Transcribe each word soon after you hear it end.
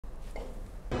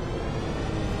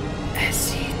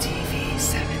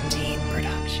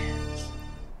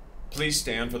Please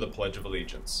stand for the Pledge of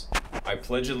Allegiance. I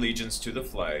pledge allegiance to the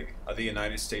flag of the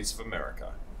United States of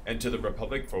America and to the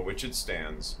republic for which it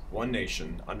stands, one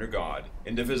nation, under God,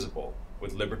 indivisible,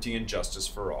 with liberty and justice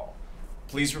for all.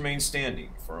 Please remain standing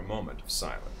for a moment of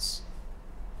silence.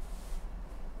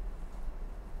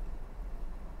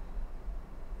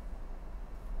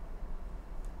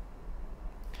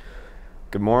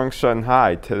 Good morning, Sutton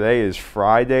High. Today is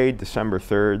Friday, December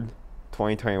 3rd,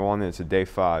 2021, and it's a day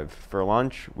 5. For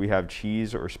lunch, we have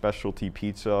cheese or specialty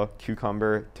pizza,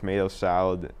 cucumber, tomato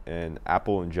salad, and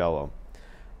apple and jello.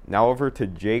 Now over to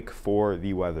Jake for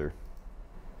the weather.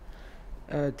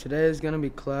 Today is going to be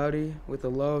cloudy with a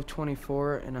low of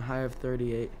 24 and a high of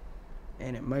 38,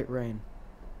 and it might rain.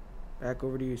 Back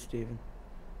over to you, Steven.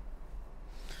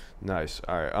 Nice.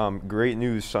 All right. Great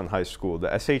news, Sutton High School. The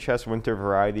SHS Winter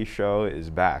Variety Show is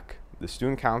back. The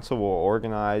Student Council will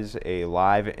organize a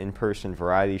live in-person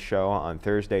variety show on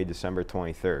Thursday, December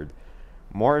 23rd.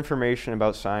 More information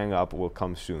about signing up will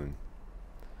come soon.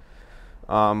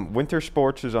 Winter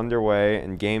sports is underway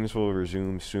and games will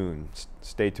resume soon.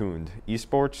 Stay tuned.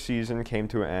 Esports season came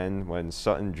to an end when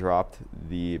Sutton dropped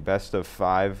the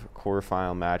best-of-5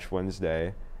 quarterfinal match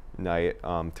Wednesday night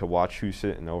to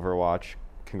Wachusett in Overwatch.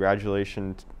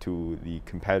 Congratulations to the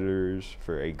competitors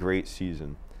for a great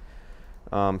season.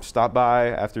 Stop by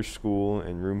after school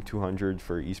in room 200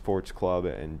 for Esports Club,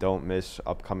 and don't miss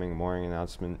upcoming morning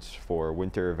announcements for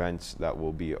winter events that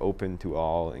will be open to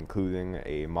all, including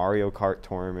a Mario Kart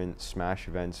tournament, Smash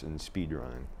events, and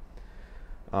speedrunning.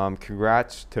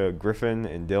 Congrats to Griffin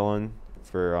and Dylan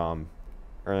for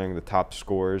earning the top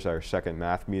scores at our second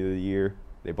math meet of the year.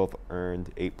 They both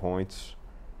earned 8 points.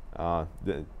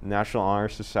 The National Honor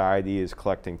Society is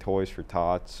collecting toys for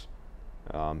tots.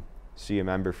 See a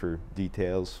member for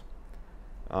details.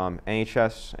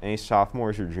 NHS, any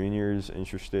sophomores or juniors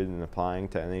interested in applying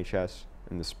to NHS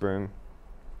in the spring?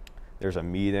 There's a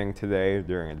meeting today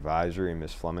during advisory in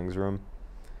Miss Fleming's room.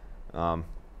 Yeah,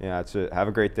 that's it. Have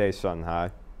a great day, Sutton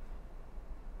High.